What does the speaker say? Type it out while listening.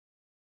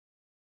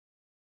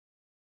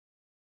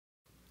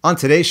On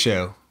today's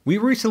show, we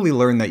recently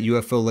learned that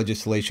UFO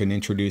legislation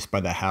introduced by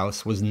the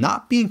House was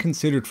not being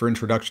considered for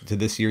introduction to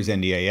this year's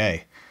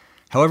NDAA.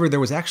 However, there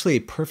was actually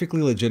a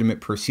perfectly legitimate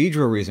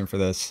procedural reason for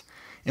this,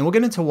 and we'll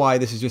get into why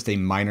this is just a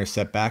minor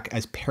setback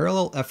as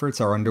parallel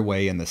efforts are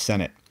underway in the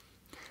Senate.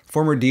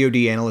 Former DoD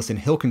analyst and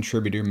Hill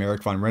contributor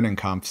Marik Von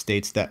Rennenkampff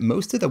states that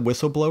most of the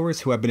whistleblowers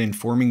who have been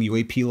informing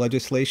UAP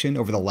legislation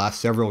over the last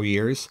several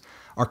years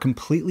are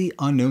completely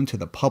unknown to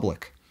the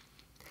public.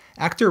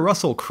 Actor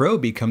Russel Crowe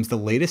becomes the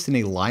latest in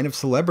a line of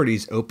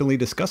celebrities openly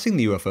discussing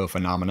the UFO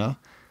phenomena.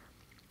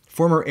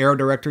 Former AARO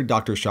director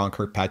Dr. Sean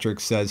Kirkpatrick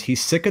says he's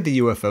sick of the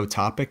UFO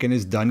topic and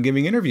is done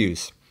giving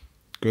interviews.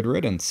 Good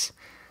riddance.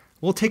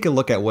 We'll take a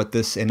look at what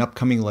this and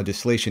upcoming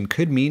legislation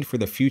could mean for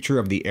the future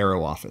of the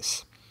AARO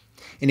office.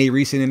 In a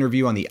recent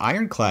interview on the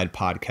Ironclad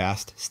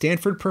podcast,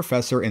 Stanford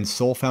professor and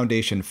Soul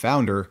Foundation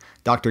founder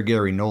Dr.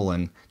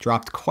 Nolan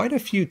dropped quite a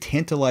few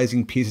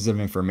tantalizing pieces of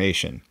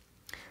information.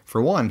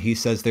 For one, he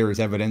says there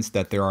is evidence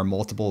that there are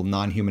multiple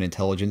non-human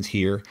intelligence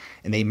here,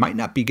 and they might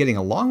not be getting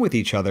along with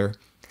each other,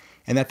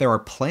 and that there are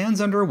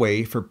plans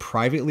underway for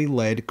privately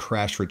led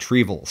crash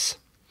retrievals.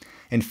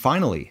 And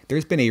finally,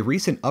 there's been a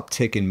recent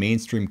uptick in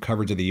mainstream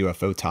coverage of the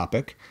UFO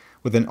topic,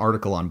 with an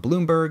article on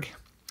Bloomberg,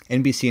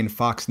 NBC and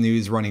Fox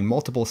News running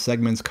multiple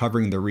segments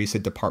covering the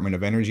recent Department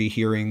of Energy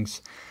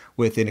hearings,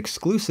 with an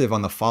exclusive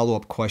on the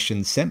follow-up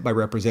questions sent by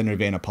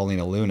Representative Anna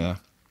Paulina Luna,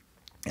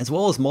 as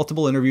well as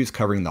multiple interviews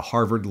covering the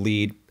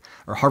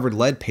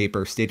Harvard-led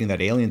paper stating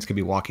that aliens could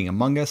be walking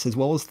among us, as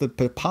well as the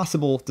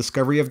possible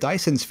discovery of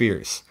Dyson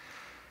Spheres.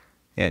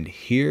 And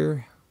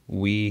here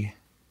we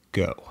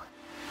go.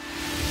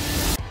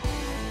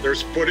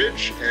 There's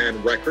footage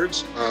and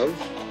records of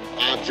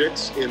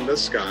objects in the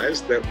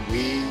skies that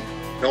we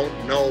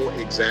don't know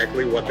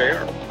exactly what they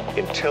are.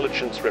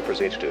 Intelligence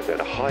representative at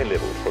a high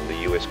level from the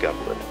US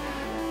government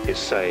is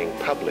saying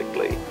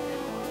publicly,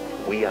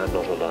 we are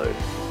not alone.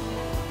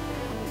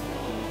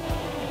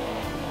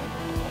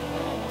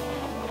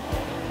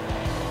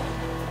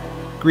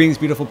 Greetings,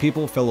 beautiful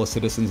people, fellow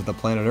citizens of the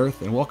planet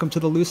Earth, and welcome to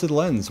the Lucid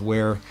Lens,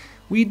 where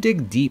we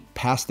dig deep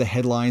past the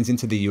headlines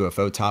into the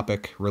UFO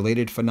topic,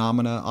 related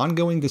phenomena,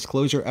 ongoing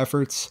disclosure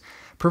efforts,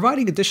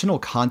 providing additional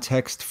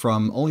context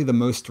from only the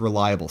most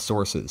reliable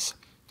sources.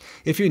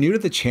 If you're new to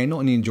the channel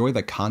and you enjoy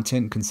the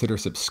content, consider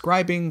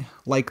subscribing,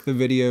 like the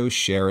video,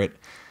 share it,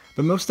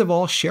 but most of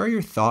all, share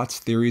your thoughts,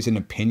 theories, and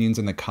opinions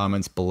in the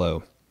comments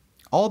below.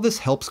 All this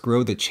helps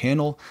grow the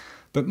channel,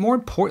 but more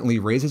importantly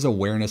raises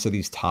awareness of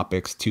these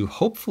topics to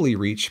hopefully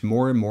reach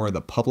more and more of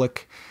the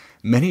public,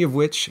 many of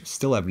which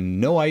still have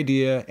no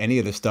idea any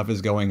of this stuff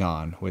is going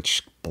on,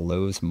 which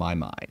blows my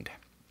mind.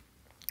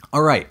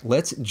 All right,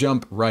 let's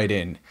jump right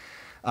in.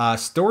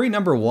 Story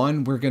number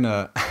one, we're going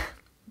to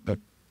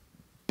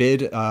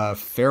bid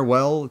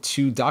farewell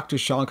to Dr.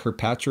 Sean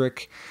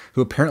Kirkpatrick,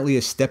 who apparently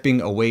is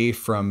stepping away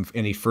from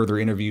any further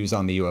interviews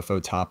on the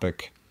UFO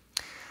topic,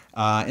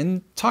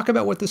 and talk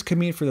about what this could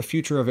mean for the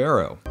future of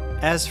AARO.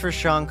 As for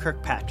Sean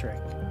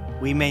Kirkpatrick,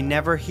 we may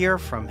never hear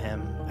from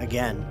him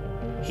again.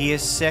 He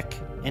is sick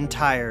and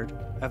tired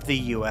of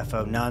the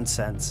UFO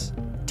nonsense,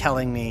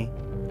 telling me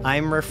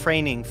I'm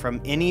refraining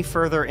from any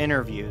further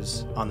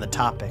interviews on the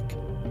topic.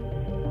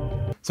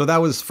 So that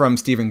was from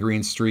Stephen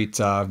Greenstreet,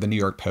 the New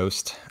York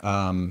Post.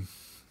 I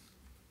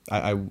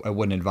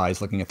wouldn't advise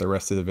looking at the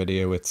rest of the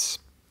video. It's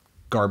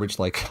garbage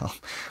like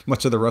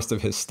much of the rest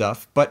of his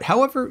stuff. But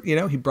however,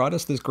 he brought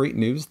us this great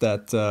news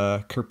that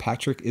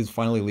Kirkpatrick is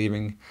finally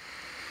leaving,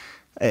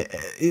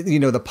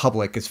 the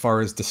public as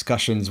far as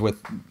discussions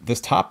with this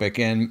topic.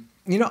 And,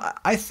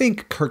 I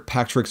think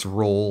Kirkpatrick's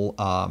role,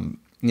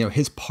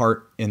 his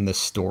part in the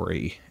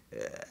story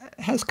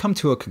has come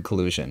to a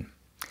conclusion.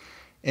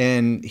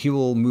 And he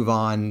will move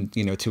on,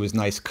 to his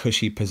nice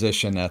cushy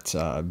position at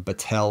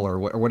Battelle or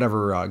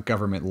whatever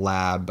government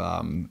lab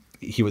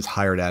he was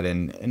hired at,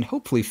 and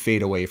hopefully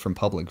fade away from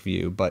public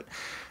view. But,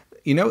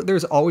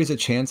 there's always a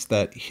chance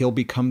that he'll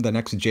become the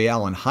next J.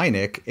 Allen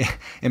Hynek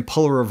and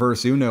pull a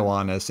reverse Uno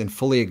on us and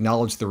fully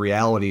acknowledge the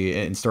reality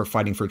and start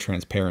fighting for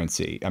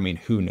transparency. I mean,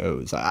 who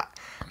knows?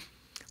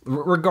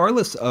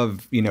 Regardless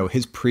of,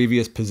 his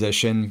previous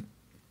position,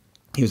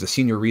 he was a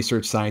senior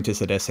research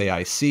scientist at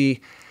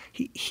SAIC.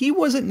 He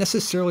wasn't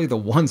necessarily the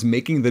ones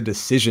making the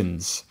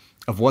decisions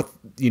of what,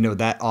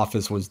 that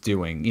office was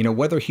doing.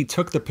 Whether he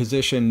took the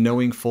position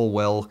knowing full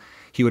well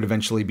he would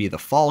eventually be the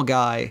fall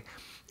guy,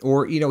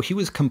 or, he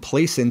was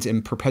complacent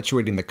in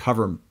perpetuating the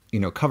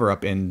cover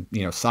up and,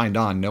 signed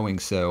on knowing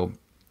so.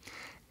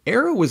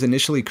 AARO was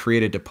initially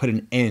created to put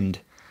an end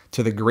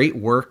to the great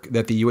work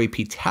that the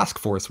UAP task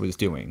force was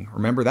doing.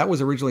 Remember, that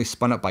was originally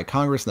spun up by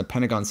Congress, and the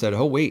Pentagon said,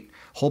 oh, wait,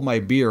 hold my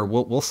beer.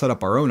 We'll set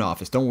up our own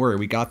office. Don't worry,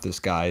 we got this,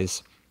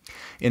 guys.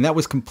 And that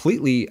was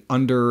completely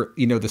under,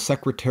 the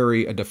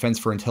Secretary of Defense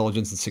for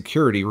Intelligence and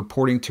Security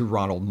reporting to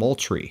Ronald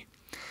Moultrie.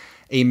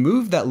 A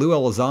move that Lou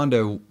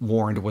Elizondo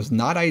warned was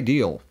not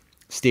ideal,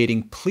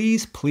 stating,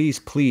 please, please,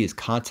 please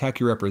contact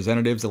your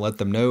representatives and let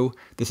them know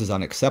this is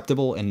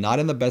unacceptable and not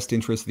in the best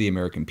interest of the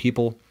American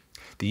people.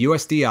 The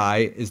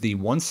USDI is the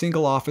one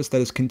single office that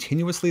has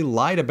continuously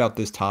lied about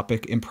this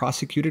topic and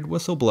prosecuted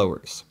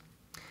whistleblowers.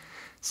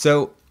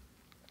 So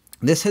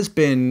this has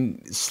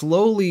been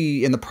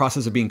slowly in the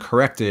process of being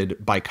corrected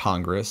by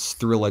Congress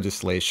through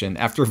legislation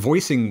after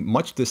voicing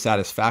much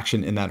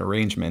dissatisfaction in that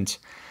arrangement.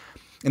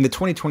 In the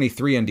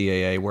 2023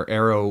 NDAA, where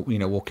AARO,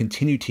 will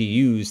continue to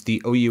use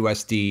the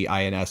OUSD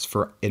INS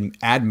for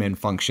admin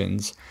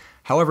functions.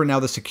 However, now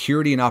the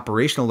security and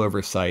operational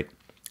oversight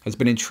has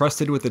been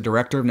entrusted with the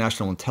Director of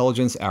National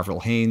Intelligence,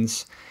 Avril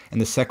Haines, and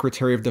the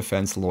Secretary of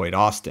Defense, Lloyd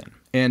Austin.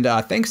 And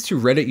thanks to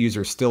Reddit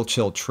user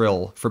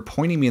StillChillTrill for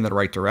pointing me in the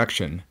right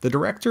direction, the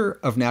Director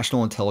of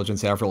National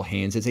Intelligence, Avril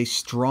Haines, is a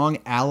strong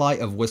ally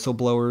of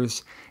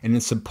whistleblowers and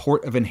in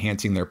support of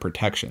enhancing their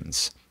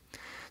protections.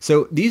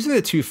 So these are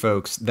the two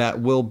folks that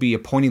will be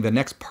appointing the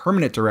next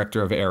permanent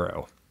director of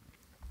AARO,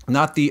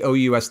 not the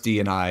OUSD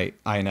and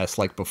INS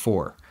like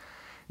before.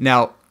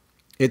 Now,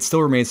 it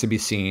still remains to be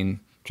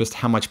seen just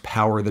how much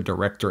power the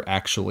director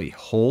actually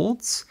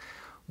holds.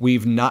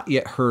 We've not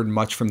yet heard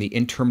much from the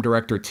interim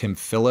director, Tim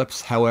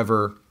Phillips.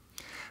 However,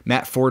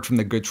 Matt Ford from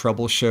the Good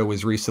Trouble Show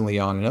was recently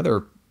on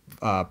another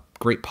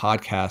great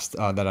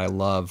podcast that I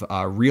love,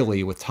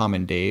 Really, with Tom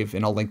and Dave,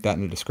 and I'll link that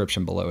in the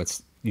description below.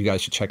 You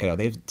guys should check it out.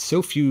 They have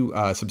so few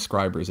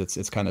subscribers.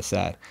 It's kind of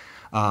sad.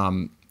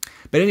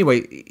 But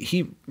anyway,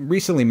 he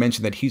recently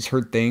mentioned that he's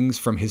heard things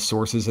from his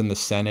sources in the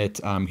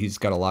Senate. He's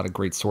got a lot of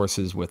great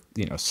sources with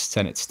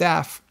Senate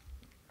staff,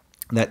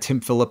 that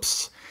Tim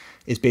Phillips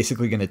is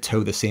basically going to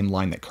toe the same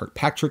line that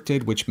Kirkpatrick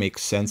did, which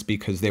makes sense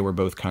because they were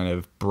both kind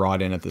of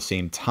brought in at the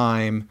same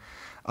time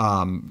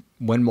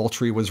when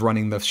Moultrie was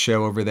running the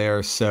show over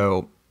there.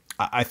 So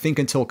I think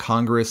until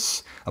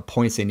Congress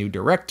appoints a new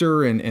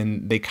director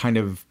and they kind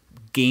of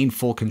gain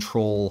full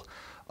control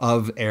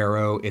of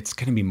AARO, it's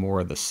going to be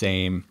more of the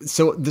same.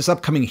 So this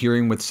upcoming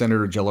hearing with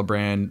Senator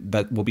Gillibrand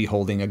that we'll be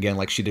holding again,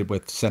 like she did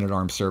with Senate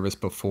Armed Service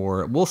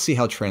before, we'll see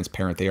how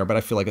transparent they are, but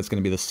I feel like it's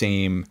going to be the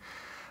same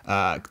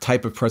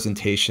type of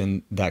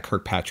presentation that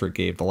Kirkpatrick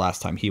gave the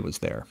last time he was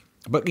there.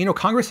 But,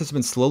 Congress has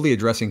been slowly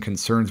addressing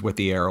concerns with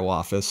the AARO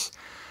office.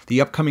 The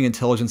upcoming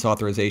Intelligence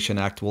Authorization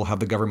Act will have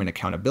the Government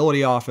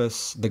Accountability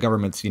Office, the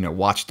government's,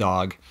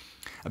 watchdog,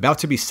 about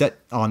to be set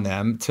on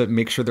them to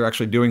make sure they're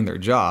actually doing their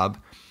job.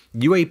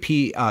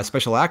 UAP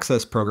Special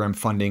Access Program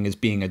funding is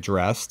being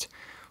addressed.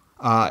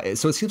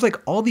 So it seems like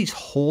all these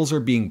holes are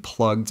being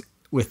plugged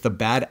with the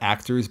bad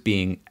actors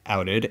being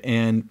outed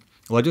and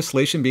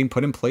legislation being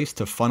put in place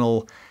to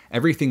funnel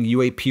everything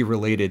UAP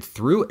related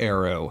through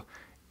AARO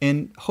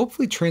and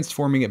hopefully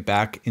transforming it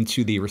back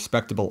into the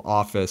respectable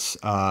office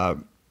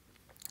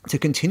to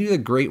continue the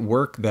great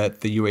work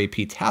that the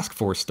UAP task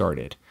force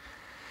started.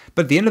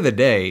 But at the end of the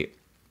day,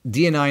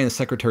 DNI and the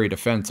Secretary of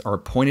Defense are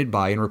appointed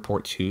by and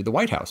report to the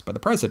White House by the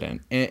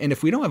president. And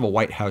if we don't have a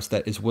White House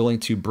that is willing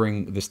to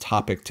bring this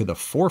topic to the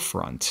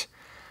forefront,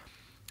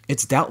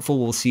 it's doubtful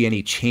we'll see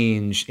any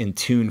change in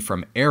tune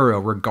from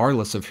AARO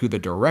regardless of who the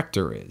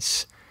director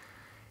is.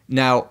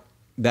 Now,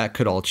 that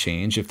could all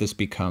change if this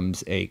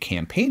becomes a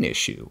campaign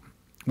issue,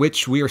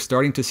 which we are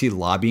starting to see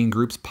lobbying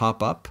groups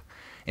pop up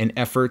and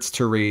efforts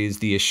to raise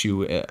the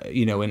issue,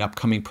 in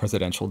upcoming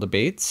presidential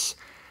debates.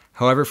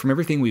 However, from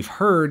everything we've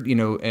heard,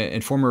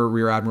 and former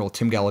Rear Admiral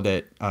Tim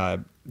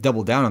Gallaudet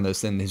doubled down on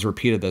this and has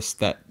repeated this,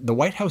 that the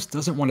White House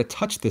doesn't want to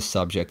touch this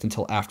subject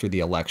until after the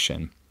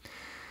election.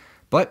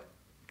 But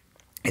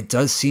it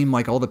does seem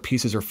like all the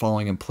pieces are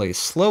falling in place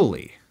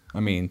slowly. I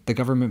mean, the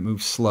government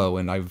moves slow,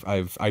 and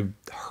I've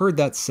heard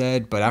that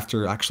said, but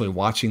after actually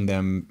watching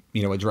them,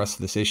 address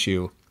this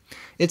issue,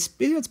 it's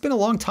been a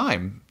long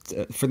time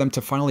for them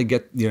to finally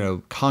get,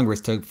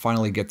 Congress to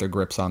finally get their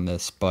grips on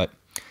this, but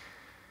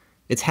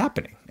it's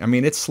happening. I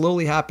mean, it's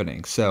slowly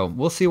happening. So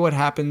we'll see what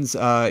happens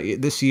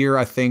this year.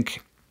 I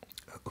think,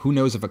 who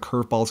knows if a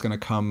curveball is going to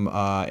come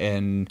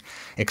and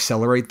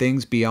accelerate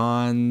things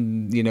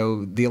beyond,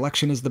 the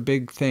election is the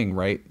big thing,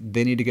 right?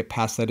 They need to get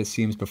past that, it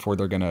seems, before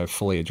they're going to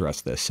fully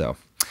address this. So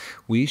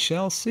we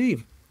shall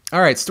see.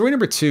 All right, story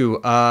number 2.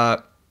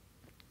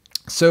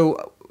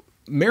 So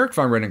Marik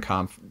Von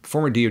Rennenkampff,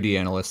 former DoD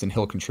analyst and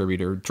Hill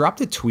contributor, dropped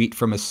a tweet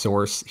from a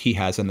source he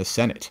has in the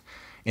Senate,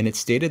 and it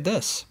stated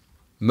this: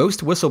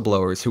 "Most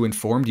whistleblowers who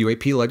informed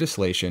UAP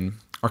legislation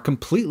are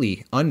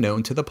completely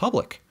unknown to the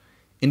public.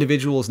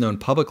 Individuals known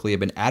publicly have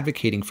been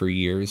advocating for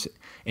years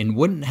and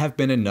wouldn't have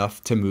been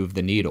enough to move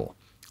the needle.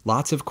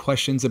 Lots of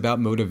questions about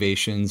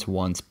motivations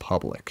once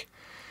public."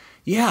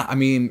 Yeah, I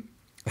mean,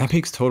 that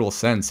makes total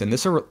sense. And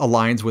this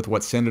aligns with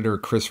what Senator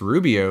Chris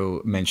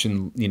Rubio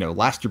mentioned,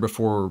 last year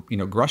before,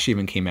 Garcia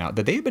even came out,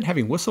 that they have been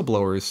having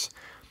whistleblowers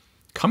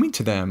coming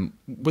to them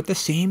with the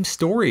same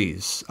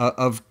stories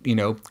of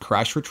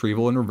crash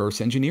retrieval and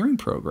reverse engineering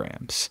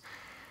programs.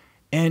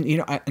 And,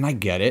 I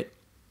get it.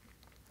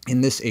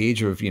 In this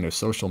age of,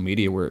 social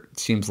media where it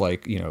seems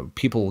like,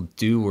 people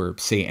do or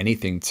say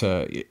anything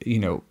to,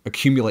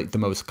 accumulate the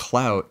most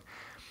clout,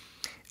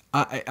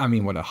 I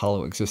mean, what a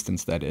hollow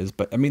existence that is.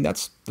 But I mean,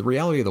 that's the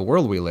reality of the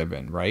world we live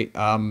in, right?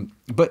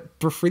 But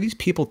for these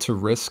people to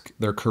risk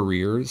their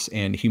careers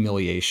and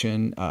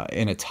humiliation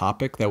in a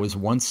topic that was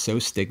once so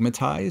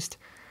stigmatized,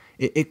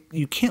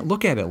 you can't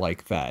look at it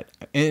like that.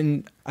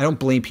 And I don't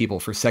blame people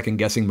for second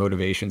guessing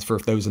motivations for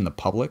those in the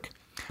public.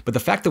 But the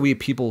fact that we have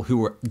people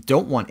who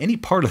don't want any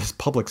part of this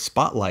public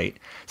spotlight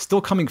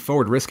still coming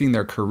forward, risking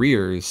their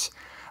careers,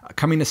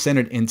 coming to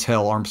Senate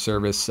Intel, Armed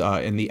Service,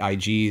 and the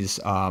IGs,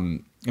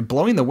 and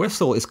blowing the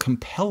whistle is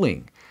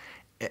compelling.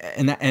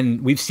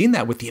 And we've seen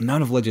that with the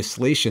amount of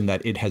legislation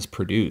that it has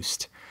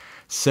produced.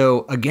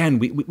 So again,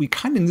 we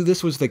kind of knew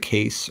this was the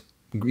case.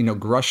 You know,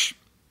 Grush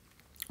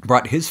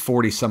brought his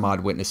 40 some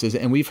odd witnesses,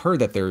 and we've heard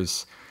that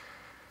there's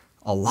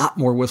a lot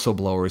more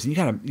whistleblowers. And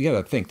you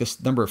gotta think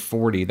this number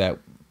 40 that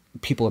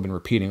people have been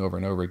repeating over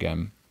and over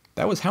again.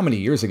 That was how many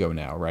years ago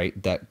now,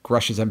 right? That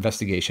Grush's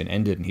investigation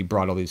ended and he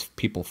brought all these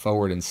people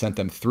forward and sent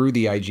them through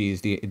the IGs,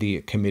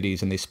 the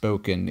committees, and they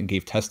spoke and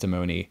gave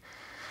testimony,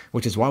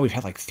 which is why we've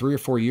had like 3 or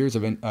 4 years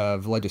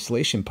of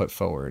legislation put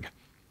forward.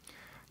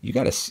 You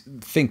got to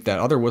think that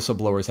other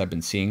whistleblowers have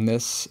been seeing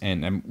this,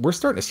 and we're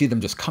starting to see them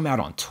just come out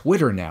on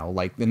Twitter now.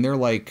 Like, and they're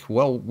like,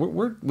 well,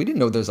 we didn't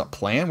know there's a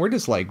plan. We're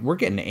just like, we're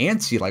getting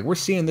antsy. Like, we're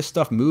seeing this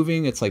stuff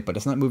moving. It's like, but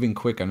it's not moving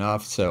quick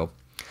enough. So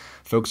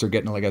folks are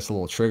getting, I guess, a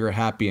little trigger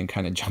happy and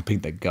kind of jumping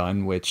the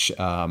gun, which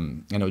I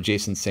know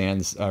Jason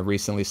Sands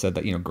recently said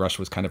that, you know, Grush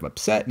was kind of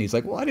upset. And he's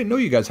like, well, I didn't know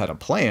you guys had a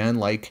plan.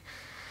 Like,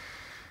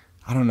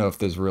 I don't know if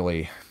there's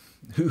really,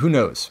 who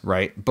knows,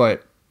 right?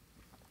 But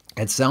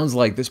it sounds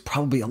like there's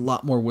probably a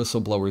lot more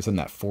whistleblowers than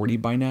that 40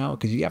 by now,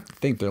 because you have to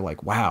think they're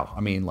like, wow.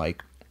 I mean,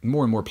 like,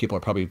 more and more people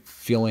are probably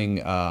feeling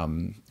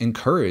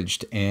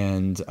encouraged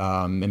and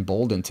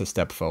emboldened to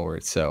step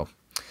forward. So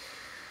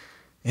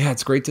yeah,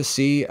 it's great to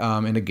see.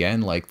 And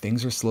again, like,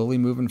 things are slowly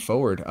moving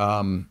forward.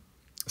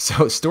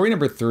 So story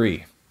number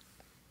 3.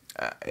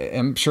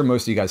 I'm sure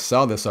most of you guys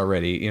saw this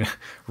already. You know,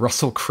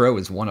 Russel Crowe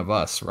is one of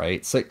us,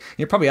 right? So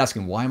you're probably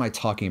asking, why am I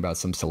talking about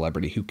some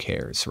celebrity? Who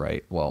cares,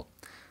 right? Well,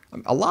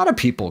 a lot of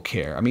people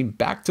care. I mean,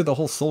 back to the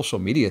whole social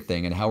media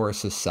thing and how our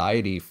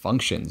society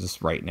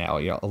functions right now,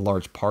 you know, a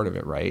large part of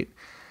it, right?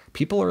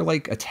 People are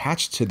like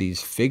attached to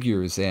these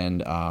figures,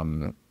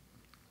 and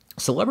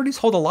celebrities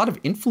hold a lot of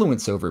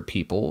influence over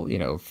people, you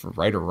know, for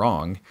right or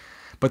wrong,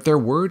 but their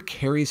word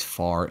carries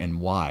far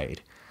and wide.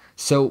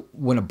 So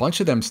when a bunch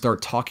of them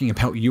start talking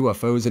about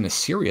UFOs in a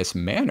serious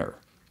manner,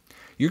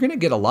 you're going to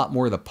get a lot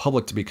more of the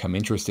public to become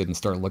interested and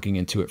start looking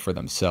into it for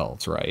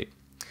themselves, right?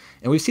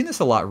 And we've seen this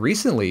a lot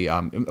recently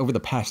over the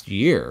past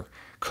year.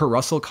 Kurt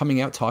Russell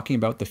coming out talking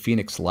about the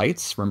Phoenix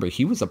Lights. Remember,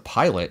 he was a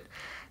pilot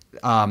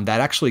that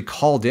actually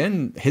called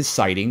in his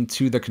sighting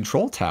to the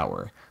control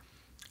tower.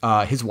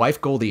 His wife,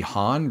 Goldie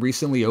Hawn,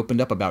 recently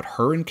opened up about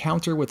her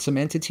encounter with some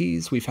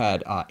entities. We've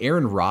had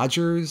Aaron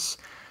Rodgers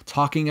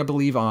talking, I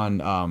believe,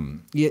 on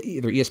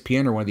either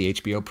ESPN or one of the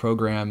HBO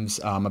programs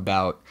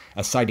about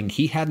a sighting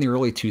he had in the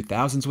early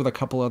 2000s with a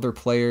couple other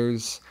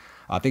players.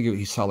 I think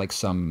he saw like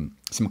some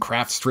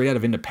craft straight out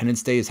of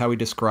Independence Day is how he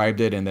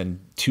described it, and then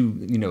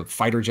 2, you know,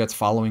 fighter jets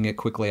following it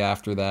quickly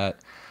after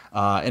that.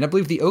 And I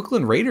believe the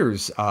Oakland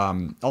Raiders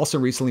also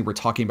recently were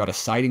talking about a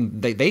sighting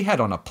they had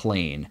on a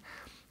plane.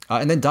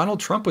 And then Donald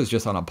Trump was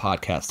just on a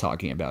podcast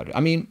talking about it. I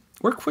mean,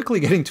 we're quickly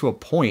getting to a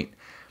point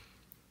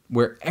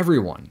where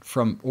everyone,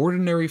 from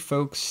ordinary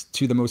folks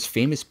to the most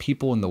famous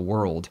people in the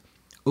world,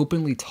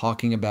 openly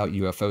talking about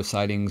UFO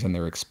sightings and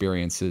their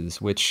experiences,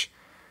 which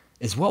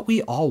is what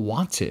we all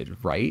wanted,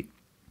 right?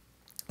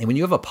 And when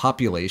you have a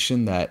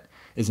population that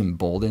is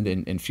emboldened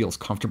and feels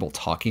comfortable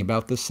talking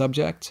about this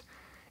subject,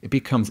 it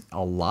becomes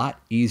a lot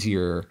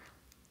easier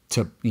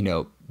to, you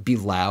know, be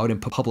loud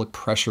and put public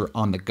pressure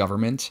on the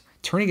government,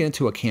 turning it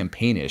into a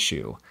campaign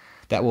issue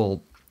that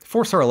will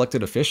force our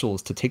elected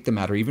officials to take the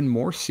matter even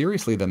more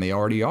seriously than they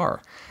already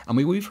are. I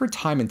mean, we've heard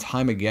time and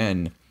time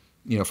again,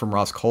 you know, from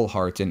Ross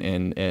Coulthart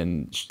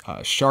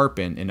and Sharp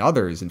and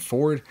others and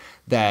Ford,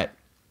 that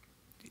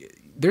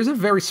there's a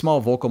very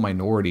small vocal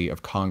minority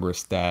of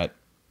Congress that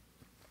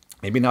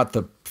maybe not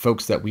the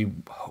folks that we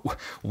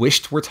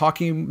wished were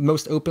talking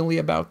most openly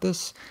about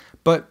this,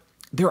 but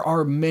there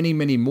are many,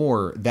 many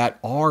more that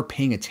are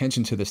paying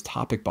attention to this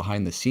topic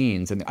behind the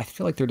scenes. And I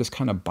feel like they're just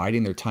kind of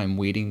biding their time,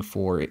 waiting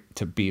for it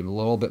to be a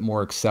little bit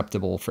more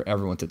acceptable for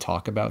everyone to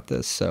talk about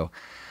this. So,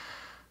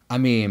 I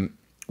mean,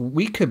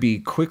 we could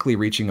be quickly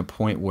reaching a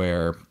point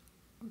where,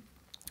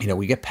 you know,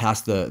 we get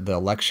past the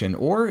election,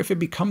 or if it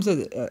becomes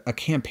a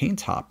campaign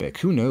topic,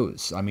 who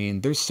knows? I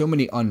mean, there's so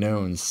many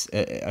unknowns.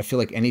 I feel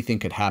like anything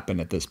could happen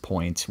at this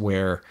point,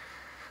 where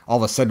all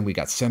of a sudden we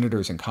got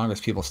senators and Congress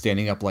people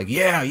standing up like,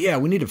 yeah,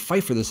 we need to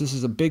fight for this. This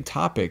is a big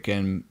topic.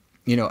 And,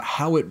 you know,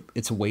 how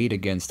it's weighed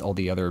against all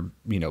the other,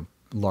 you know,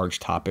 large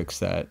topics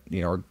that,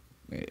 you know, are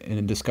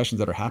in discussions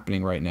that are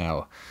happening right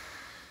now.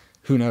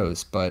 Who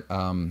knows? But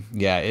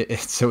yeah,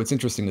 so it's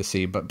interesting to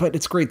see. But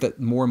it's great that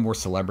more and more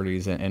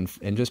celebrities and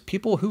just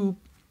people who,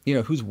 you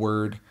know, whose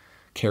word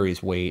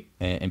carries weight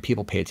and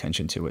people pay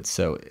attention to it.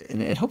 So,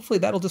 and hopefully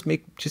that'll just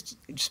make just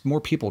more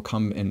people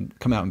come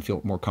out and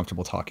feel more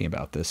comfortable talking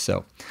about this.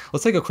 So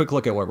let's take a quick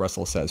look at what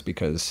Russell says,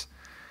 because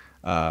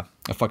I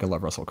fucking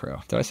love Russel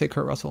Crowe. Did I say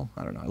Kurt Russell?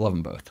 I don't know. I love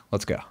them both.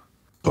 Let's go.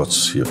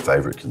 What's your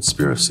favorite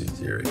conspiracy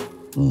theory?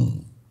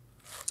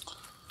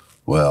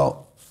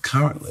 Well,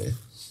 currently,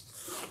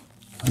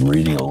 I'm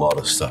reading a lot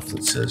of stuff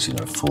that says,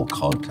 full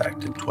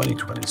contact in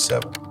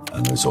 2027.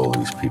 And there's all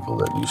these people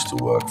that used to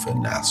work for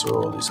NASA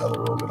or all these other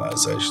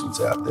organizations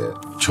out there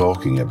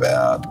talking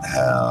about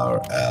how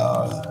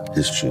our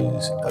history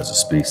as a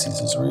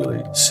species is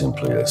really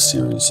simply a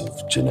series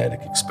of genetic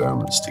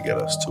experiments to get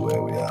us to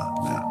where we are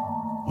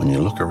now. When you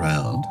look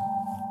around,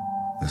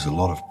 there's a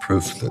lot of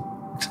proof that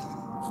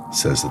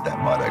says that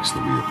might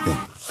actually be a thing.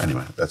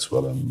 Anyway, that's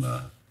what I'm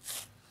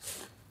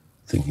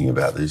thinking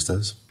about these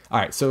days. All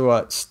right,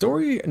 so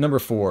story number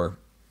 4.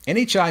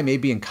 NHI may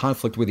be in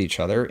conflict with each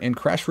other, and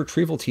crash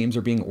retrieval teams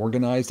are being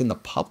organized in the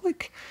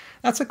public?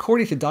 That's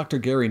according to Dr.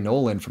 Gary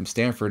Nolan from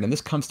Stanford, and this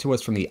comes to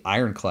us from the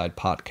Ironclad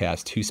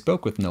podcast, who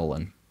spoke with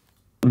Nolan.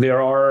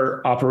 There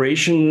are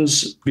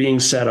operations being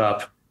set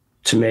up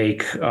to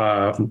make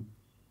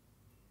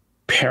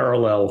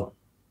parallel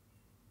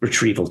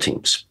retrieval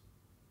teams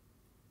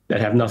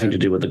that have nothing to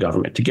do with the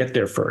government, to get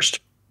there first.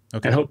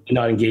 Okay. And hopefully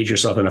not engage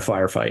yourself in a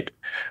firefight.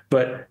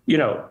 But,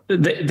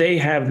 they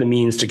have the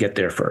means to get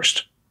there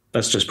first.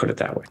 Let's just put it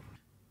that way.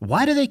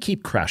 Why do they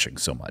keep crashing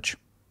so much?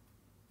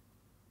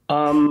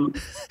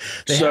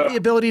 They have the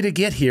ability to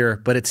get here,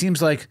 but it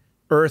seems like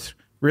Earth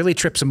really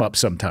trips them up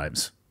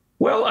sometimes.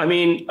 Well,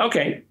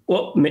 okay.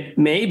 Well,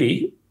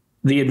 maybe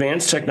the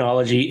advanced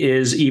technology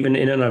is even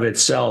in and of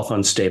itself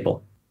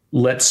unstable.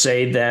 Let's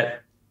say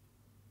that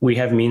we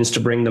have means to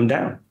bring them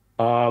down.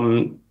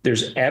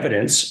 There's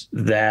evidence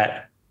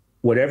that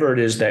whatever it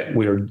is that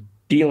we're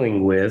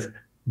dealing with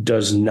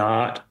does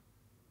not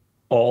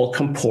all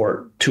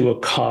comport to a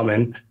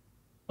common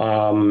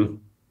command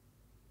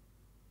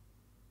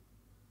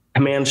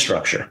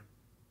structure.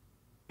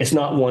 It's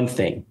not one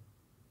thing.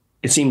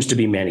 It seems to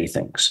be many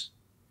things.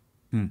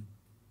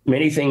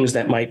 Many things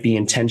that might be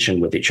in tension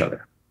with each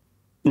other.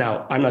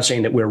 Now, I'm not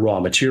saying that we're raw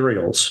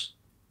materials.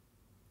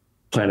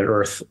 Planet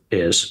Earth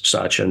is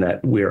such, and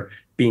that we're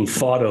being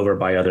fought over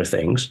by other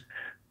things,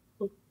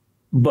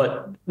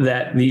 but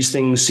that these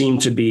things seem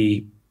to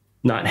be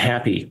not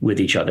happy with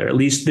each other. At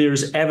least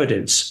there's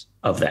evidence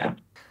of that.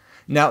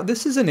 Now,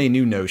 this isn't a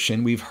new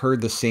notion. We've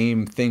heard the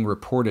same thing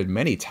reported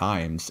many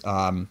times.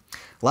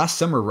 Last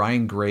summer,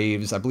 Ryan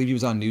Graves, I believe he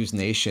was on News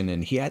Nation,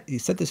 and he had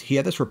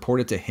this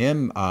reported to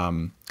him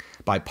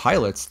by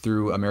pilots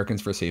through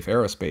Americans for Safe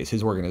Aerospace,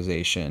 his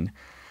organization.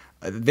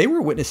 They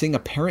were witnessing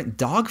apparent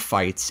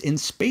dogfights in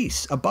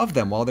space above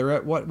them while they're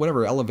at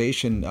whatever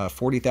elevation,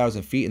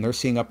 40,000 feet, and they're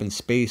seeing up in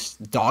space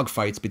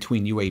dogfights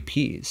between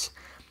UAPs.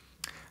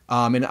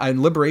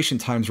 And Liberation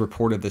Times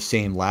reported the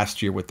same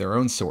last year with their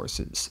own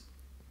sources.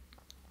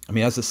 I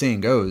mean, as the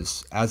saying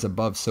goes, as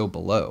above, so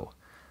below.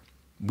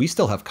 We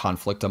still have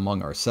conflict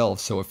among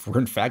ourselves. So if we're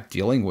in fact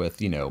dealing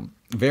with,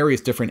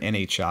 various different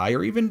NHI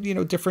or even,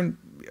 different,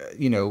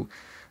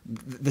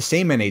 the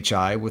same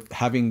NHI with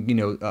having,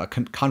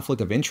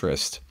 conflict of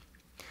interest,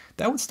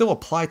 that would still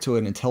apply to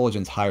an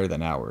intelligence higher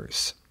than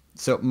ours.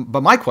 So,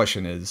 but my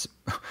question is,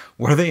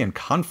 what are they in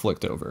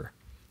conflict over?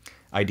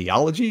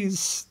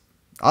 Ideologies?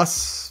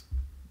 Us?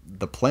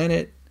 The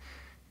planet?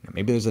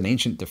 Maybe there's an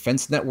ancient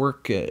defense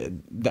network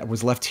that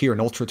was left here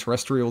and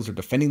ultra-terrestrials are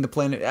defending the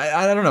planet.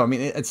 I don't know. I mean,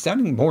 it's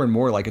sounding more and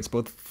more like it's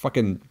both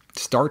fucking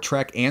Star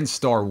Trek and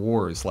Star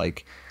Wars.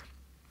 Like,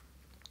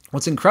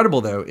 what's incredible,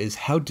 though, is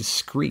how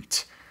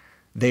discreet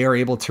they are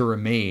able to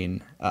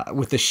remain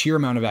with the sheer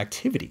amount of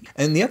activity.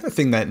 And the other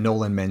thing that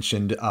Nolan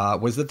mentioned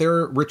was that there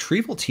are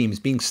retrieval teams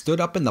being stood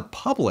up in the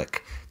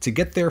public to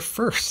get there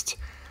first.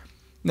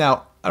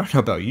 Now, I don't know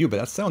about you, but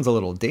that sounds a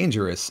little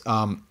dangerous.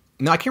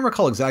 Now, I can't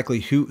recall exactly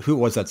who it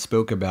was that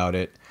spoke about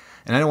it,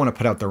 and I don't want to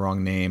put out the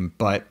wrong name,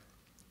 but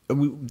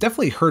we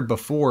definitely heard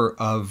before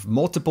of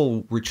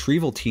multiple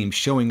retrieval teams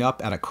showing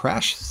up at a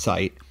crash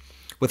site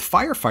with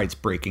firefights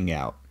breaking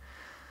out.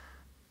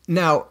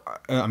 Now,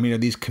 I mean, are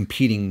these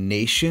competing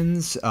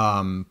nations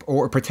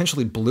or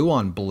potentially blue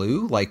on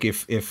blue? Like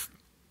if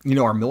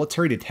our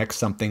military detects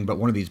something, but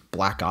one of these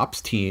black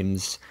ops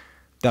teams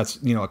that's,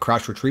 a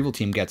crash retrieval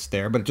team gets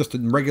there, but just a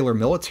regular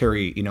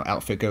military,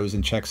 outfit goes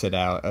and checks it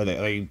out. Are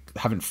they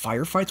having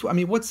firefights? I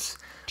mean, what's,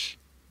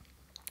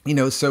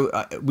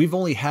 so we've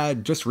only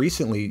had just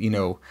recently,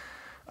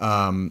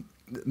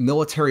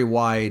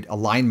 military-wide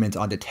alignment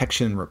on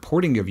detection and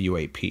reporting of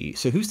UAP.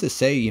 So who's to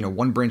say,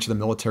 one branch of the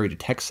military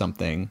detects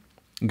something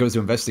and goes to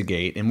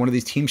investigate, and one of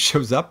these teams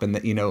shows up and,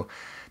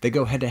 they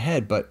go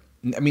head-to-head. But,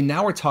 I mean,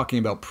 now we're talking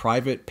about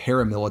private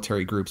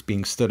paramilitary groups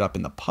being stood up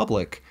in the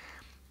public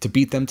to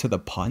beat them to the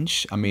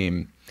punch. I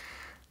mean,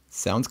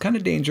 sounds kind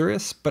of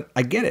dangerous, but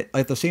I get it.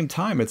 At the same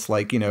time, it's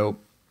like,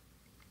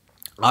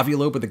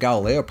 Avilope with the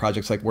Galileo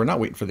project's like, we're not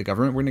waiting for the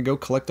government. We're going to go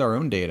collect our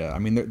own data. I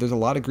mean, there's a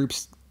lot of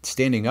groups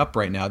standing up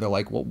right now. They're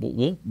like, well,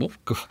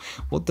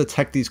 we'll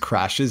detect these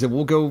crashes and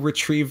we'll go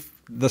retrieve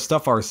the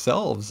stuff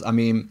ourselves. I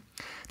mean,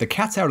 the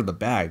cat's out of the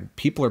bag.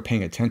 People are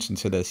paying attention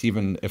to this,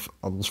 even if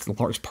a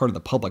large part of the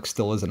public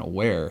still isn't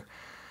aware.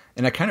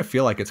 And I kind of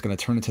feel like it's going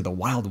to turn into the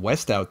Wild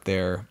West out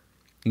there,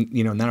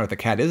 now that the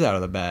cat is out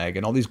of the bag,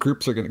 and all these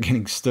groups are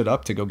getting stood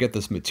up to go get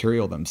this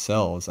material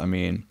themselves. I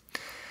mean,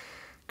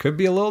 could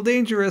be a little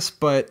dangerous,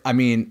 but I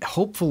mean,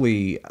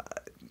 hopefully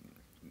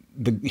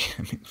the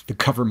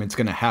government's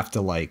going to have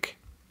to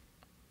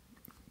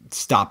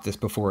stop this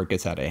before it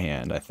gets out of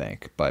hand, I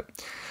think. But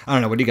I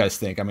don't know. What do you guys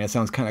think? I mean, it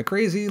sounds kind of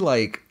crazy.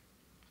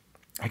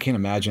 I can't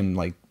imagine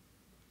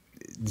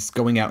just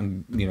going out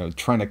and,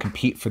 trying to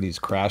compete for these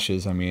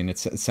crashes. I mean, it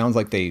sounds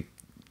like they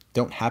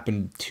don't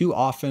happen too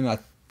often. I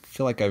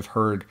feel like I've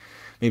heard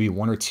maybe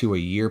 1 or 2 a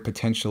year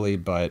potentially,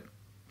 but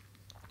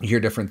you hear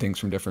different things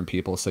from different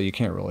people, so you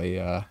can't really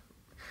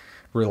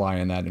rely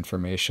on that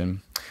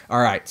information.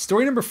 All right,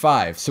 story number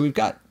 5. So we've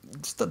got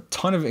just a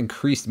ton of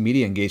increased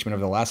media engagement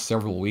over the last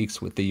several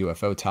weeks with the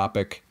UFO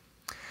topic.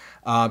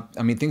 I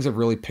mean, things have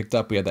really picked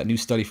up. We had that new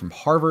study from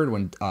Harvard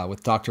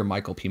with Dr.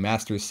 Michael P.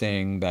 Masters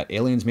saying that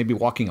aliens may be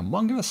walking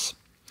among us,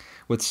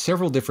 with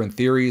several different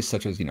theories,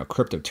 such as,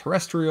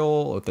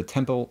 crypto-terrestrial, with the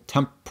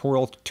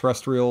temporal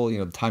terrestrial,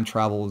 the time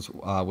travels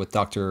with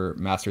Dr.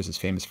 Masters is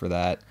famous for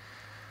that.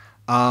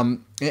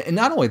 And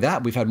not only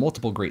that, we've had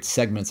multiple great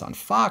segments on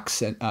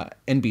Fox and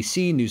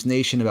NBC, News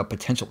Nation about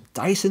potential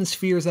Dyson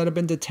Spheres that have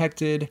been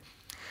detected.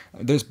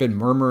 There's been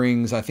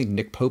murmurings. I think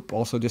Nick Pope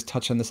also just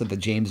touched on this, that the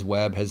James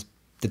Webb has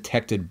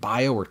detected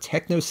bio or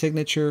techno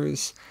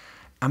signatures.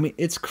 I mean,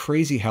 it's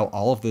crazy how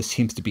all of this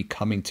seems to be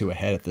coming to a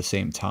head at the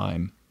same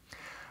time.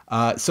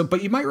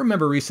 But you might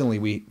remember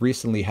we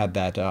recently had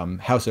that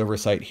House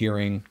Oversight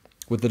hearing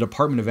with the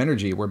Department of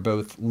Energy, where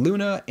both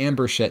Luna and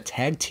Burchett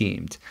tag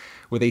teamed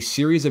with a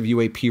series of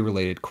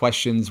UAP-related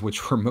questions,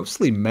 which were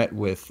mostly met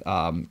with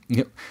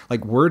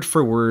word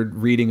for word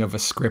reading of a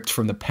script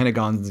from the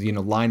Pentagon's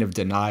line of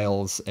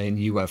denials and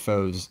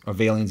UFOs,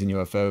 of aliens and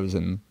UFOs.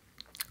 And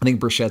I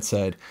think Burchett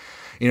said,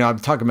 I'm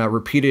talking about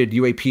repeated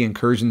UAP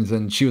incursions,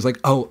 and she was like,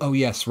 oh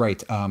yes, right.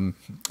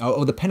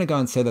 The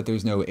Pentagon said that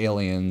there's no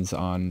aliens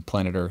on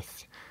planet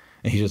Earth.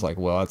 And he's just like,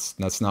 well,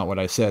 that's not what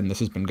I said, and this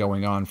has been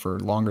going on for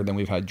longer than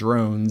we've had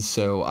drones.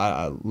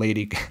 So,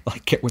 lady,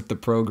 get with the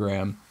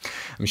program.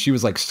 I mean, she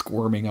was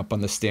squirming up on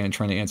the stand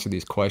trying to answer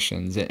these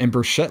questions, and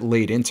Burchett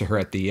laid into her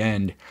at the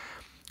end,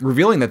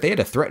 revealing that they had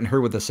to threaten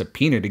her with a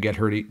subpoena to get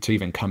her to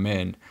even come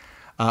in.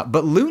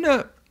 But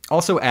Luna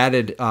also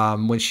added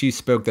when she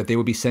spoke that they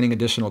would be sending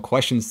additional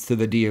questions to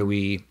the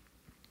DOE,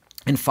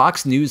 and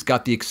Fox News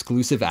got the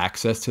exclusive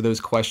access to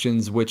those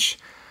questions, which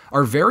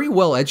are very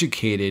well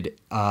educated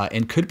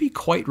and could be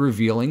quite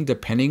revealing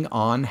depending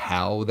on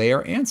how they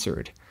are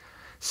answered.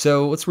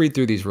 So let's read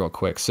through these real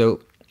quick. So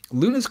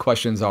Luna's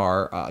questions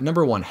are,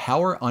 number 1,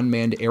 how are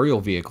unmanned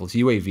aerial vehicles,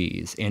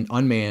 UAVs, and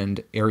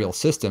unmanned aerial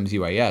systems,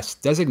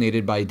 UAS,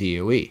 designated by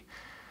DOE?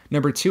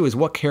 Number 2 is,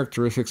 what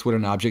characteristics would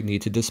an object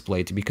need to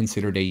display to be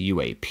considered a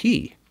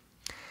UAP?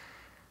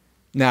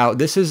 Now,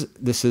 this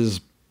is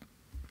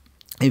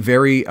a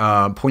very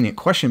poignant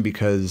question,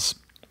 because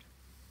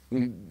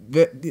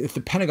if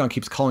the Pentagon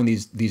keeps calling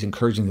these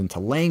incursions into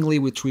Langley,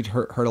 which we'd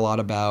heard a lot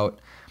about,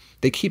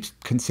 they keep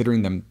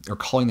considering them or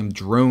calling them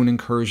drone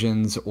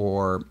incursions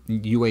or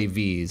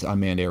UAVs,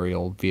 unmanned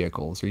aerial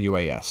vehicles, or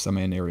UAS,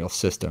 unmanned aerial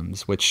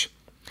systems, which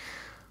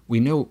we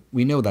know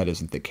that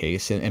isn't the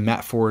case. And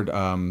Matt Ford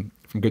from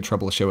Good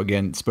Trouble Show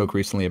again spoke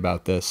recently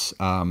about this.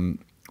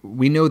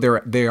 We know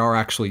they are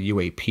actually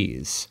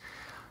UAPs.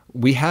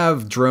 We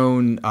have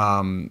drone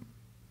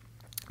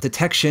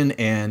detection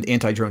and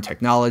anti-drone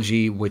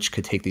technology, which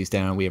could take these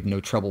down. We have no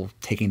trouble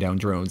taking down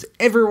drones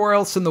everywhere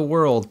else in the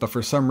world, but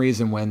for some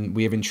reason, when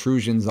we have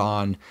intrusions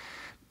on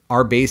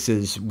our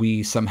bases,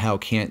 we somehow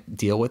can't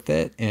deal with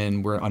it,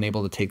 and we're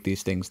unable to take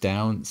these things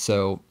down.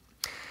 So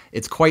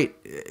it's quite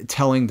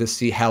telling to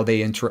see how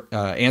they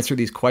answer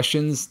these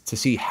questions, to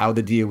see how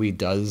the DOE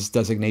does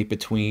designate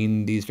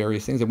between these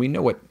various things. And we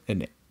know what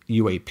an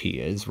UAP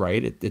is,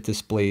 right? It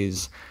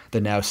displays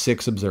the now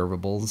 6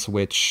 observables,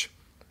 which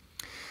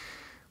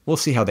we'll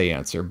see how they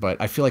answer.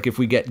 But I feel like if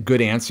we get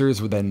good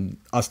answers, then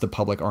us, the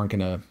public, aren't going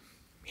to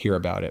hear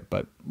about it.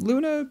 But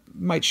Luna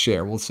might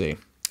share. We'll see.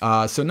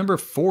 So number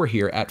 4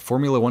 here, at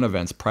Formula One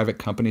events, private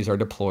companies are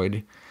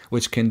deployed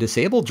which can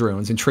disable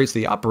drones and trace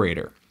the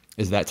operator.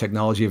 Is that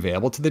technology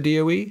available to the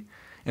DOE?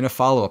 And a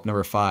follow-up,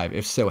 number 5.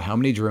 If so, how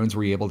many drones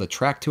were you able to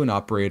track to an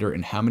operator,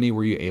 and how many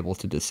were you able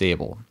to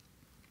disable?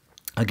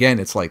 Again,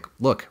 it's like,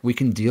 look, we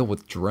can deal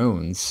with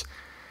drones.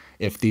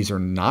 If these are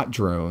not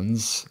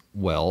drones,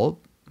 well,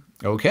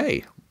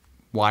 okay,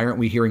 why aren't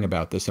we hearing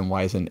about this, and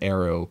why isn't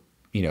AARO,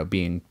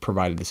 being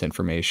provided this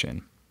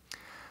information?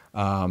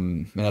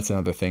 And that's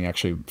another thing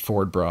actually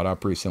Ford brought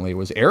up recently,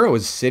 was AARO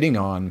is sitting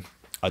on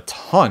a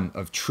ton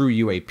of true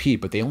UAP,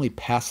 but they only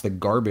pass the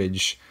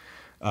garbage,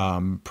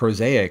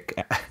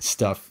 prosaic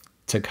stuff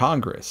to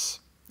Congress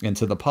and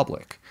to the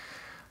public.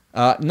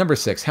 Number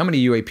 6, how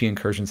many UAP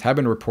incursions have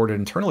been reported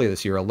internally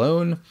this year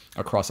alone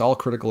across all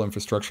critical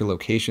infrastructure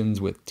locations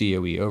with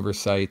DOE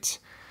oversight?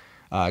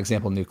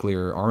 Example,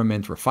 nuclear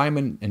armament,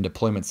 refinement, and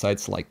deployment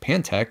sites like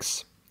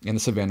Pantex and the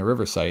Savannah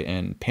River site.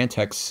 And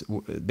Pantex,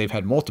 they've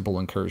had multiple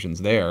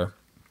incursions there.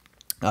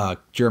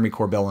 Jeremy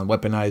Corbell on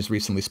Weaponized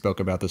recently spoke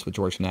about this with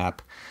George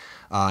Knapp.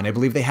 And I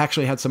believe they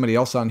actually had somebody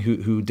else on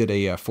who did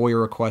a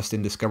FOIA request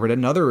and discovered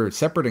another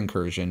separate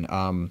incursion.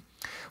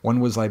 One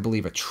was, I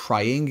believe, a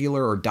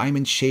triangular or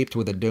diamond-shaped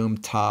with a dome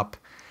top.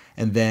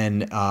 And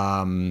then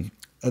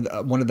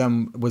one of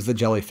them was the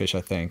jellyfish,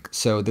 I think.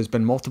 So there's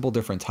been multiple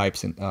different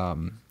types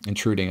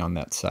intruding on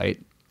that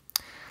site.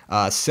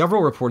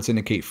 Several reports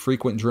indicate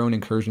frequent drone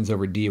incursions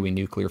over DOE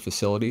nuclear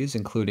facilities,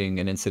 including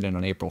an incident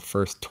on April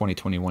 1st,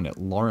 2021 at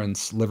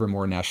Lawrence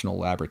Livermore National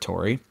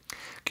Laboratory.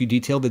 Can you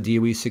detail the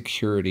DOE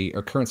security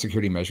or current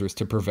security measures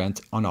to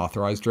prevent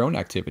unauthorized drone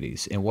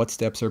activities, and what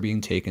steps are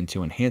being taken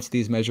to enhance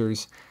these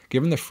measures,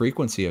 given the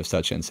frequency of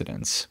such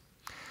incidents?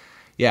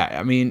 Yeah,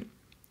 I mean,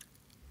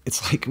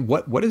 it's like,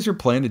 what is your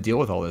plan to deal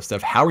with all this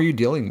stuff? How are you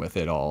dealing with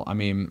it all? I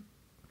mean,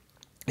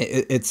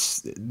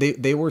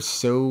 they were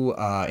so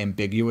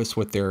ambiguous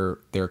with their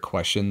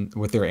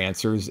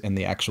answers in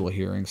the actual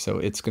hearing. So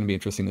it's going to be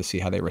interesting to see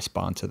how they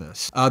respond to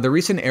this. The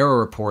recent AARO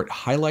report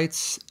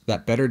highlights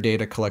that better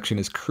data collection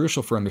is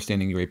crucial for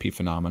understanding UAP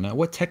phenomena.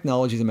 What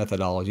technologies and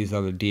methodologies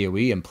are the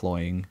DOE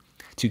employing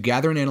to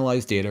gather and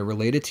analyze data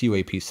related to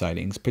UAP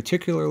sightings,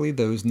 particularly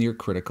those near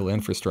critical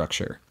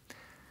infrastructure?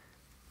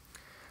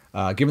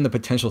 Given the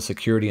potential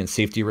security and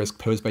safety risk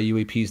posed by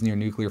UAPs near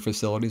nuclear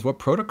facilities, what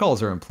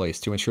protocols are in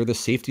place to ensure the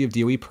safety of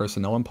DOE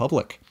personnel and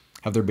public?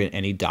 Have there been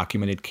any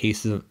documented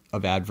cases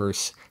of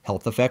adverse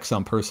health effects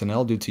on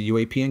personnel due to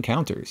UAP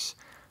encounters?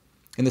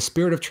 In the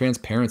spirit of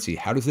transparency,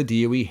 how does the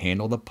DOE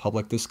handle the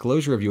public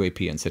disclosure of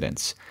UAP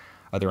incidents?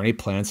 Are there any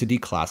plans to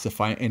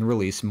declassify and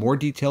release more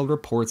detailed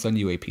reports on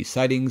UAP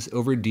sightings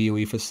over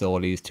DOE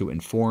facilities to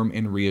inform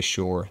and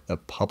reassure the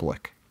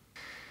public?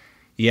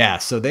 Yeah,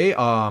 so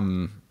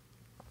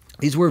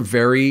these were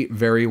very,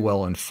 very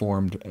well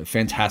informed,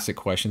 fantastic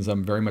questions.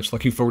 I'm very much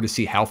looking forward to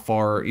see how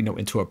far,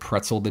 into a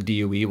pretzel the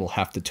DOE will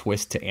have to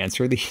twist to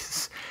answer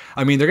these.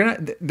 I mean,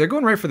 they're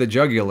going right for the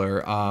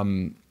jugular.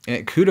 And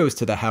kudos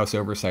to the House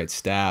Oversight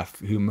staff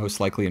who most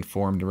likely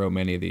informed and wrote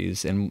many of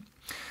these. And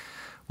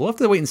we'll have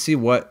to wait and see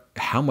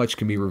how much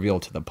can be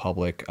revealed to the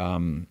public.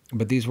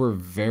 But these were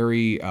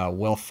very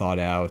well thought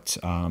out.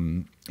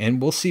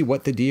 And we'll see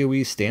what the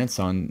DOE stance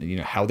on,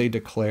 how they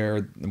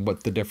declare,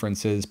 what the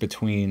difference is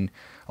between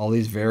all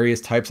these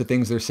various types of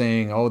things they're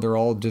saying. Oh, they're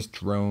all just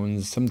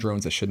drones, some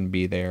drones that shouldn't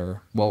be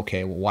there. Well,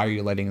 okay, why are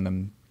you letting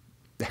them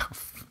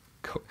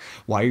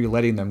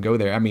go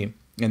there? I mean,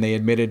 and they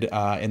admitted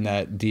in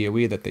that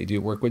DOE that they do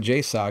work with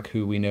JSOC,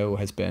 who we know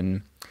has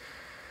been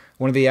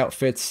one of the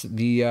outfits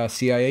the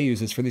CIA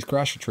uses for these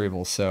crash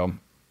retrievals. So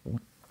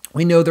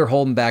we know they're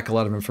holding back a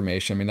lot of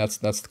information. I mean,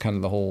 that's kind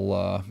of the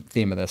whole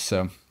theme of this.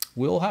 So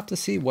we'll have to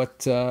see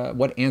what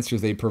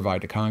answers they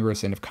provide to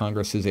Congress, and if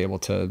Congress is able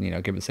to,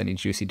 give us any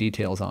juicy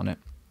details on it.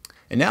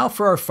 And now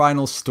for our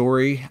final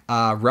story,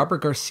 Robert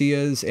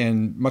Garcia's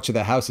and much of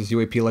the House's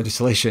UAP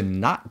legislation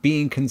not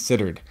being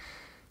considered,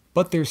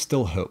 but there's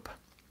still hope.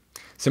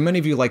 So many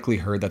of you likely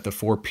heard that the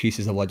 4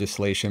 pieces of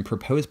legislation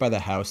proposed by the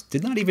House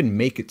did not even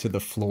make it to the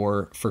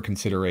floor for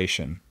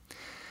consideration.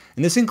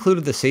 And this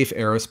included the Safe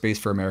Aerospace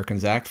for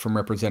Americans Act from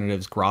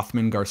Representatives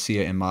Grothman,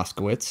 Garcia, and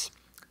Moskowitz,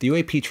 the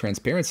UAP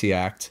Transparency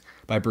Act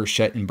by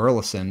Burchett and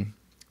Burleson,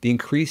 the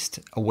increased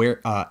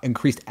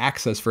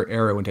access for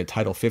AARO into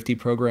Title 50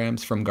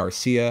 programs from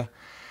Garcia,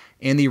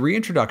 and the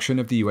reintroduction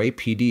of the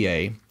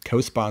UAPDA,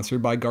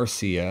 co-sponsored by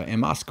Garcia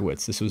and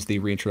Moskowitz. This was the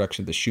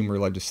reintroduction of the Schumer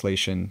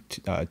legislation,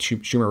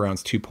 Schumer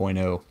Rounds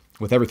 2.0,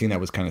 with everything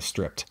that was kind of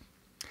stripped.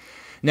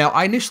 Now,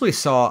 I initially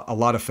saw a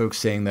lot of folks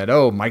saying that,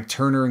 oh, Mike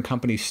Turner and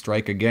company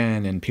strike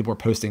again, and people were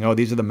posting, oh,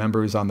 these are the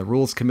members on the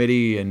Rules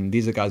Committee, and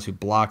these are guys who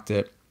blocked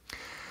it.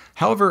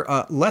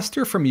 However,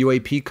 Lester from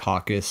UAP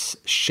Caucus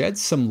shed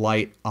some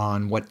light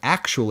on what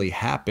actually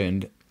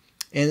happened,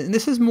 and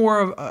this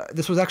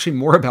was actually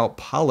more about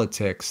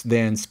politics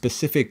than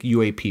specific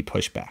UAP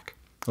pushback.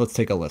 Let's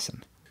take a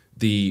listen.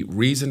 The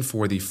reason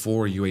for the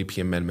 4 UAP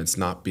amendments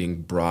not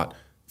being brought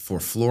for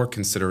floor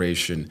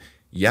consideration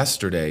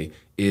yesterday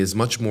is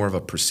much more of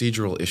a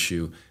procedural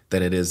issue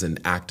than it is an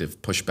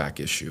active pushback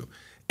issue.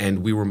 And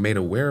we were made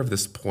aware of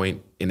this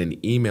point in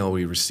an email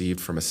we received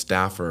from a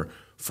staffer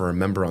for a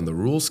member on the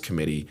Rules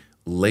Committee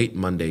late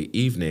Monday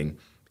evening.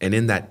 And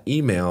in that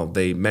email,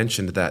 they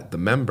mentioned that the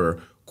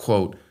member,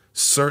 quote,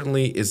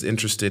 certainly is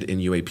interested in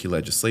UAP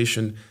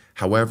legislation.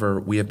 However,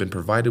 we have been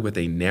provided with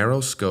a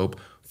narrow scope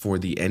for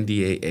the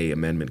NDAA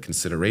amendment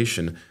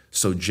consideration.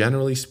 So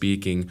generally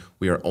speaking,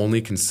 we are only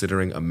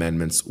considering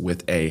amendments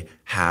with a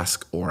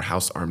HASC or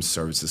House Armed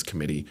Services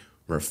Committee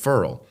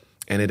referral.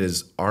 And it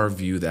is our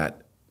view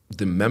that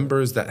the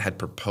members that had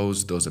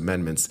proposed those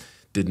amendments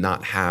did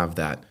not have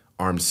that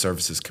Armed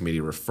Services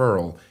Committee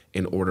referral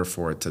in order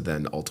for it to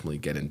then ultimately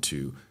get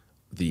into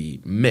the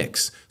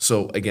mix.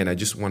 So again, I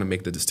just want to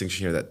make the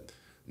distinction here that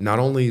not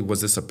only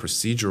was this a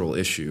procedural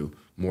issue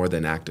more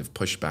than active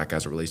pushback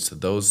as it relates to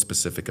those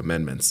specific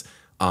amendments,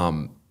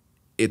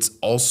 it's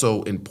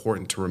also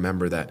important to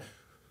remember that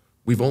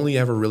We've only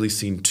ever really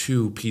seen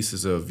 2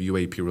 pieces of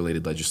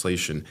UAP-related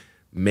legislation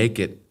make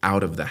it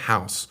out of the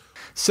House.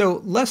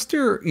 So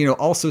Lester,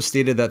 also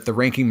stated that the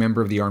ranking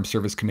member of the Armed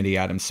Service Committee,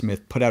 Adam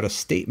Smith, put out a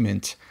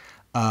statement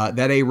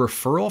that a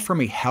referral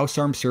from a House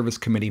Armed Service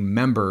Committee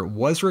member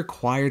was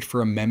required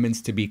for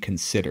amendments to be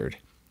considered.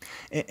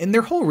 And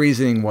their whole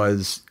reasoning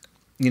was,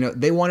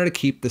 they wanted to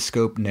keep the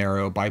scope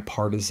narrow,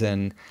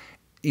 bipartisan,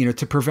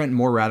 to prevent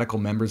more radical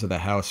members of the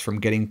House from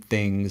getting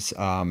things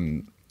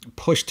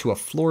pushed to a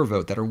floor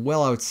vote that are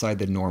well outside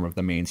the norm of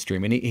the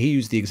mainstream. And he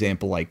used the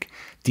example like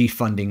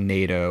defunding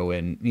NATO,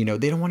 and,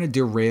 they don't want to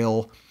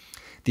derail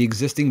the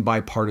existing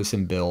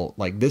bipartisan bill.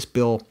 Like this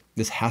bill,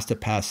 this has to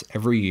pass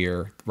every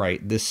year,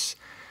 right? This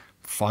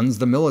funds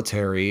the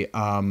military.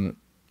 So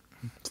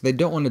they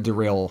don't want to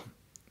derail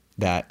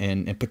that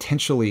and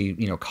potentially,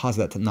 cause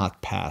that to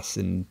not pass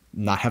and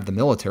not have the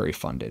military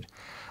funded.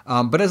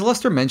 But as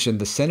Lester mentioned,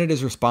 the Senate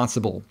is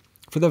responsible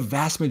for the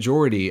vast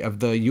majority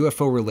of the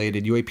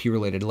UFO-related,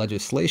 UAP-related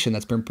legislation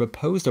that's been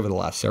proposed over the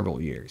last several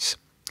years.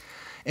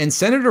 And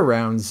Senator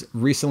Rounds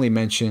recently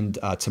mentioned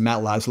to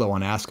Matt Laszlo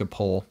on Ask a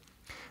Poll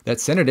that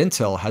Senate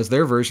Intel has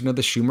their version of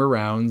the Schumer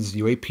Rounds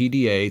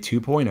UAPDA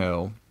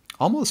 2.0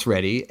 almost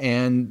ready,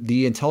 and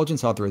the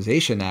Intelligence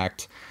Authorization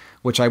Act,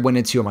 which I went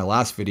into in my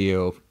last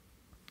video,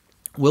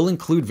 will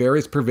include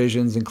various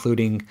provisions,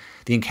 including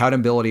the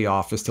Accountability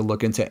Office to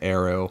look into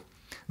AARO,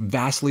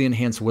 vastly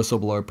enhanced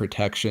whistleblower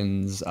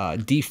protections,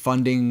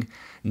 defunding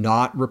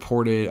not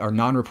reported or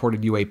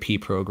non-reported UAP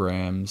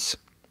programs.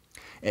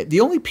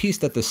 The only piece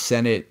that the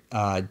Senate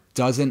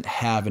doesn't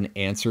have an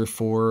answer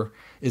for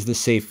is the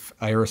Safe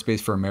Aerospace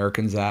for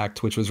Americans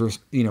Act, which was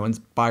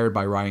inspired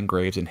by Ryan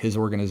Graves and his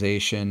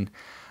organization.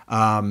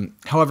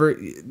 However,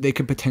 they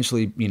could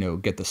potentially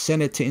get the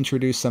Senate to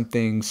introduce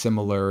something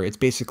similar. It's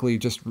basically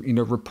just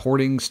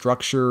reporting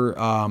structure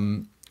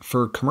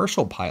for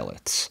commercial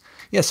pilots.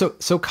 Yeah,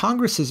 so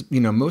Congress is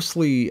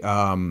mostly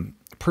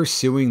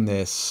pursuing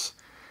this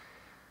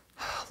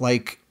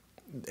like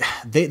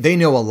they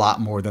know a lot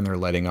more than they're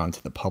letting on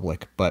to the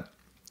public. But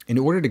in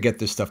order to get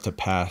this stuff to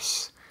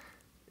pass,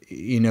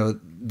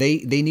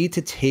 they need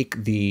to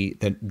take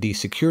the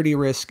security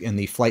risk and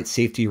the flight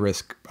safety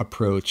risk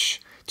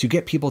approach to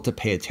get people to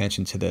pay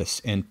attention to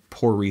this and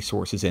pour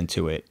resources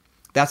into it.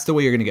 That's the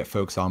way you're going to get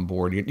folks on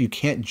board. You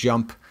can't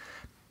jump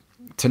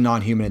to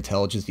non-human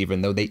intelligence,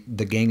 even though the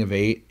Gang of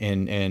Eight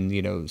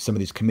and some of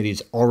these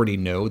committees already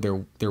know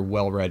they're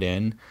well read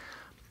in.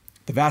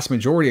 The vast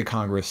majority of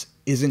Congress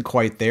isn't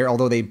quite there,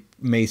 although they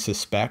may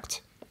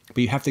suspect. But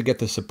you have to get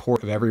the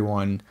support of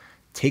everyone.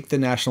 Take the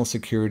national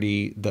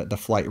security, the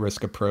flight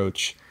risk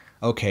approach.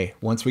 Okay,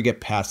 once we get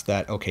past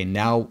that, okay,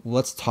 now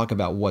let's talk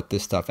about what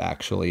this stuff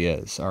actually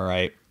is. All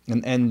right,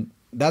 and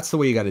that's the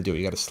way you got to do it.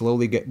 You got to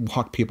slowly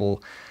walk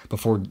people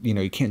before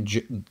you can't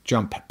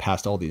jump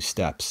past all these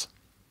steps.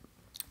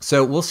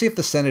 So we'll see if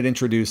the Senate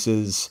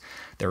introduces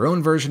their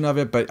own version of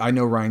it, but I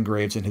know Ryan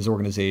Graves and his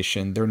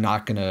organization, they're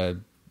not going to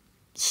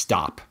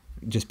stop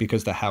just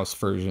because the House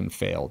version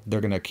failed. They're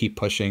going to keep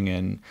pushing,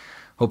 and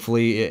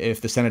hopefully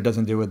if the Senate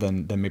doesn't do it,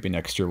 then maybe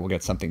next year we'll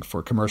get something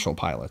for commercial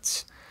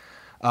pilots.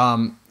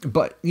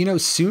 But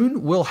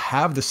soon we'll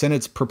have the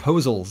Senate's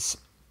proposals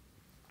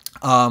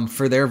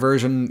for their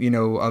version,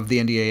 of the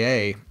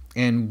NDAA,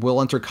 and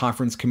we'll enter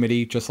conference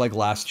committee just like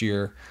last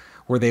year,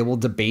 where they will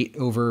debate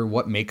over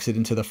what makes it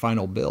into the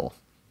final bill.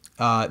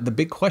 The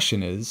big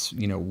question is,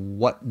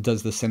 what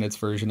does the Senate's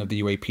version of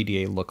the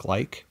UAPDA look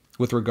like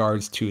with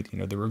regards to,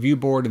 the review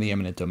board and the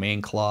eminent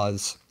domain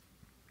clause?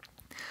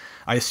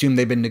 I assume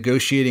they've been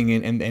negotiating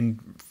and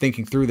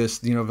thinking through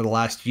this, over the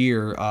last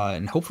year,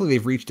 and hopefully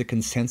they've reached a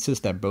consensus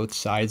that both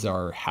sides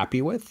are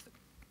happy with.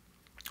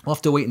 We'll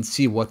have to wait and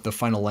see what the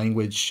final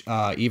language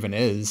even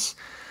is.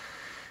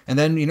 And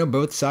then,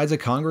 both sides of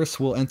Congress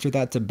will enter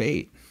that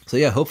debate. So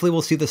yeah, hopefully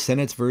we'll see the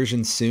Senate's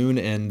version soon,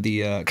 and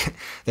the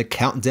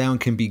countdown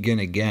can begin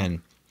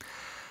again.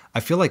 I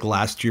feel like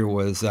last year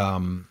was,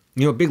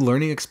 a big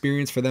learning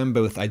experience for them,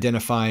 both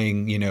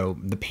identifying,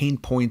 the pain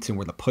points and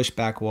where the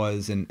pushback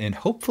was, and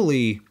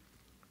hopefully,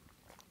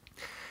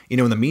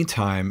 in the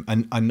meantime,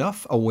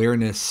 enough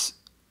awareness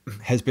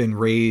has been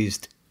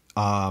raised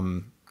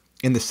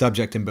in the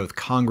subject in both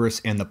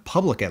Congress and the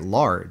public at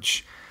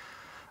large.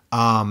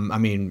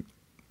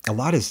 A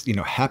lot has,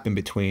 happened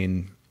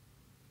between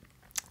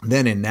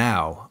then and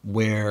now,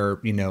 where,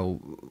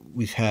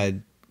 we've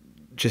had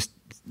just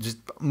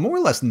more or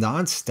less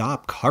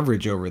nonstop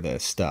coverage over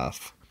this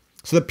stuff.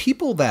 So the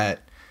people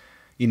that,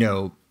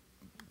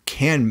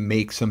 can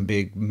make some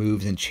big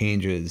moves and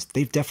changes,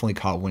 they've definitely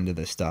caught wind of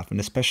this stuff. And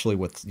especially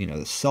with,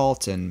 the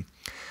SALT, and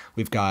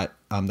we've got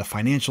the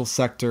financial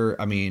sector.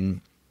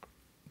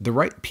 The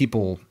right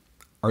people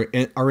are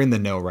in the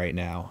know right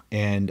now.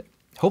 And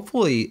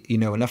hopefully,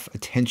 enough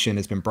attention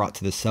has been brought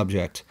to the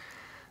subject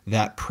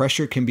that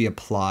pressure can be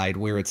applied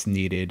where it's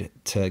needed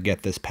to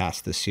get this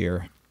passed this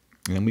year.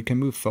 And then we can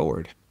move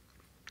forward,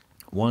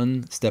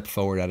 one step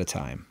forward at a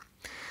time.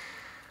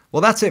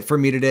 Well, that's it for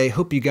me today.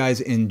 Hope you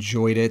guys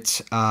enjoyed it.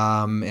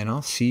 And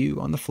I'll see you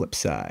on the flip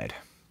side.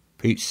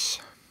 Peace.